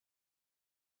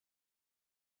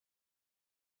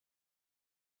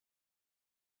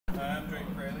I'm Drake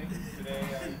Fraley. Today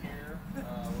I'm here. We're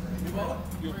going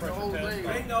to do a Bring the pressure whole test. thing.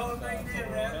 Bring the whole thing in,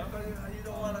 man. Corona. You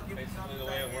don't want to give Basically, the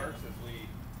way it works is we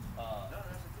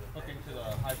hook into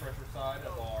the high pressure side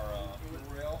of our fuel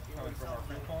rail coming from our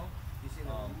fuel pump. We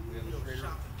have a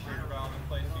strainer valve in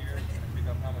place here to pick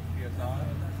up how much PSI.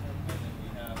 And then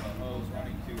we have a hose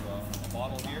running to a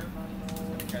bottle here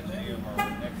to catch any of our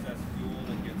excess fuel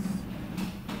that gets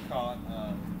caught in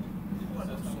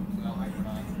the system. So that way we're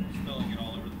not spilling it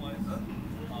all over the place.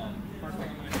 First thing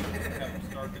I'm going to do is have them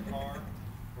start the car.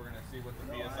 We're going to see what the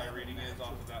PSI reading is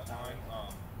off of that line.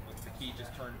 With the key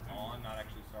just turned on, not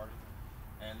actually started.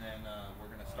 And then we're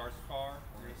going to start the car.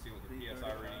 We're going to see what the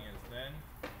PSI reading is then.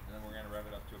 And then we're going to rev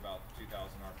it up to about 2,000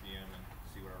 RPM and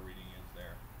see what our reading is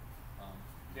there.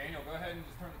 Daniel, go ahead and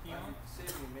just turn the key on.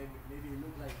 Maybe it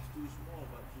looks like it's too small,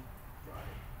 but you try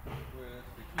it. With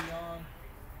the key on,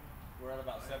 we're at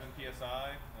about 7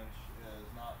 PSI, which is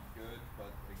not good,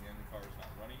 but again, the car is not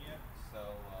running yet. So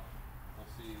we'll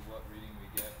see what reading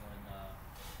we get when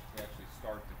we actually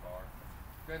start the car.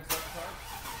 Go ahead and start the car.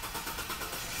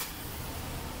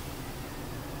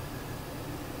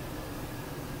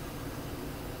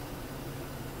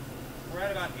 We're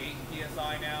at about 8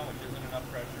 PSI now, which isn't enough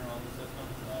pressure on the system.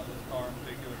 This car in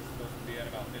particular is supposed to be at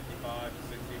about 55 to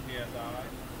 60 PSI.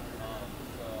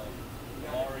 So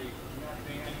we're already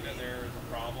thinking that there is a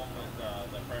problem with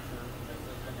the pressure in the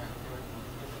system,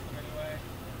 anyway.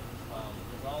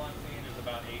 Because all I'm seeing is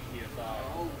about 8 PSI.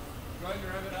 Go ahead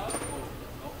and rev it up.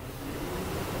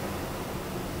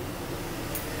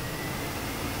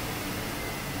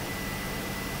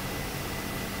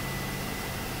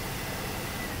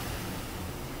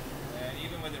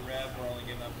 With it rev, we're only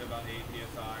getting up to about 8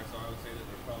 PSI, so I would say that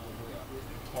there's probably a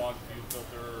clogged fuel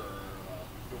filter or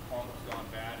fuel pump that's gone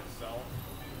bad itself.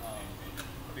 I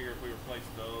figure if we replace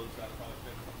those, that'll probably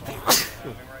fix the problem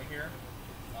we're having right here.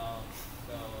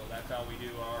 So that's how we do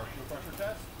our fuel pressure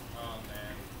test.